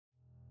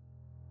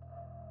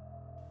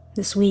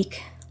This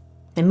week,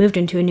 I moved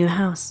into a new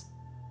house.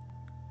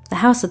 The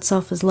house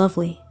itself is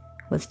lovely,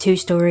 with 2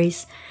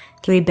 stories,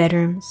 3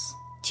 bedrooms,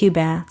 2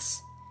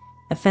 baths,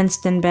 a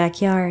fenced-in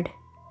backyard,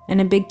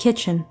 and a big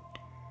kitchen.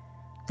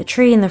 The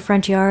tree in the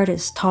front yard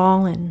is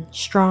tall and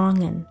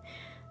strong and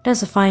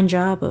does a fine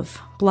job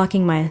of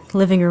blocking my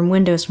living room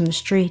windows from the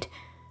street.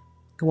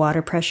 The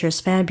water pressure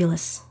is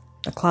fabulous,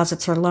 the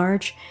closets are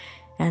large,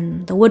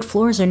 and the wood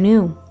floors are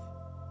new.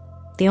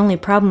 The only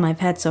problem I've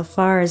had so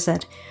far is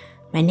that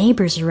my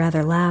neighbors are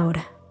rather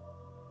loud.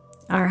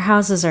 Our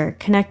houses are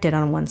connected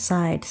on one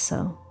side,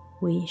 so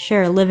we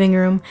share a living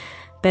room,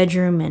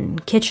 bedroom,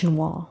 and kitchen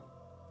wall.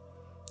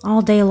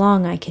 All day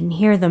long I can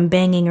hear them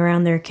banging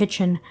around their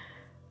kitchen,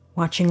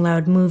 watching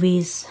loud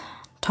movies,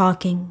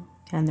 talking,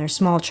 and their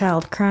small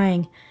child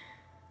crying.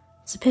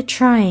 It's a bit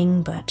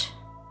trying, but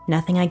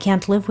nothing I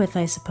can't live with,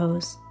 I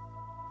suppose.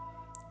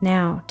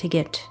 Now, to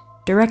get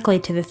directly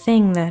to the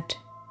thing that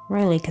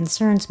really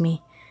concerns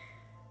me.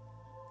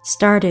 It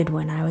started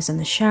when I was in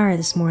the shower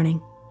this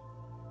morning.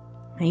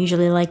 I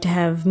usually like to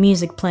have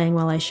music playing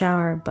while I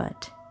shower,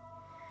 but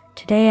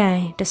today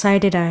I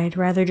decided I'd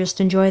rather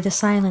just enjoy the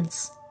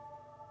silence.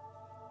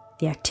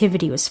 The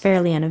activity was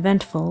fairly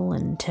uneventful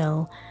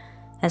until,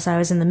 as I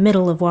was in the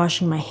middle of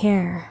washing my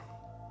hair,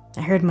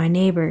 I heard my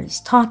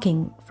neighbors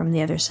talking from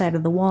the other side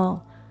of the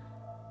wall.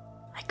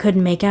 I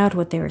couldn't make out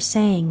what they were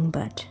saying,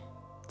 but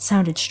it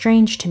sounded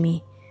strange to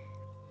me.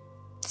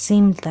 It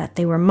seemed that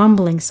they were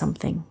mumbling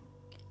something,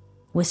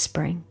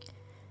 whispering,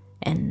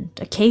 and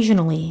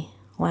occasionally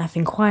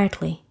laughing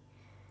quietly.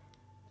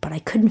 But I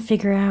couldn't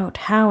figure out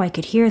how I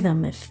could hear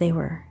them if they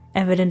were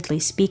evidently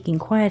speaking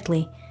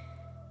quietly.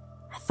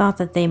 I thought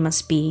that they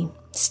must be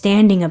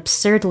standing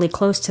absurdly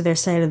close to their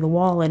side of the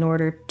wall in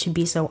order to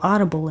be so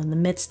audible in the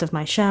midst of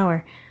my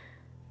shower.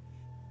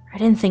 I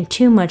didn't think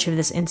too much of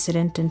this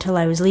incident until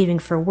I was leaving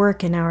for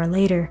work an hour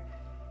later.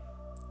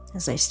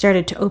 As I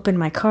started to open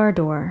my car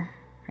door,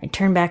 I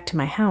turned back to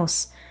my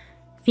house,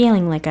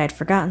 feeling like I'd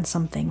forgotten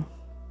something.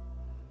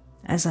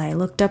 As I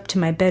looked up to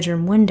my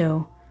bedroom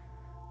window,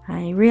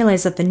 I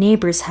realized that the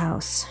neighbor's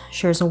house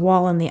shares a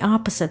wall on the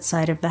opposite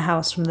side of the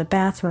house from the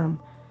bathroom.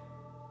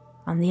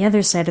 On the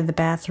other side of the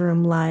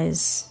bathroom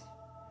lies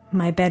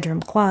my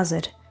bedroom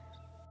closet.